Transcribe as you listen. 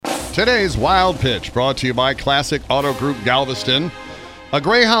Today's Wild Pitch brought to you by Classic Auto Group Galveston. A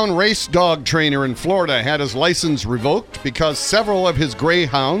Greyhound race dog trainer in Florida had his license revoked because several of his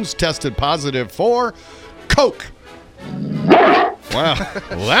Greyhounds tested positive for Coke. Wow,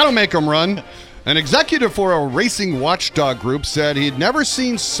 that'll make them run. An executive for a racing watchdog group said he'd never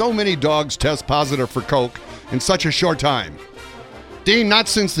seen so many dogs test positive for Coke in such a short time. Dean, not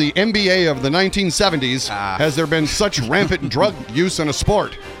since the NBA of the 1970s has there been such rampant drug use in a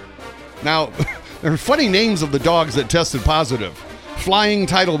sport. Now, there are funny names of the dogs that tested positive. Flying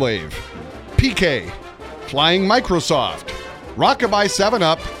Tidal Wave, PK, Flying Microsoft, Rockabye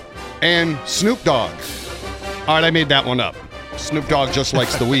 7-Up, and Snoop Dogg. All right, I made that one up. Snoop Dogg just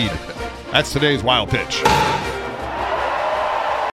likes the weed. That's today's Wild Pitch.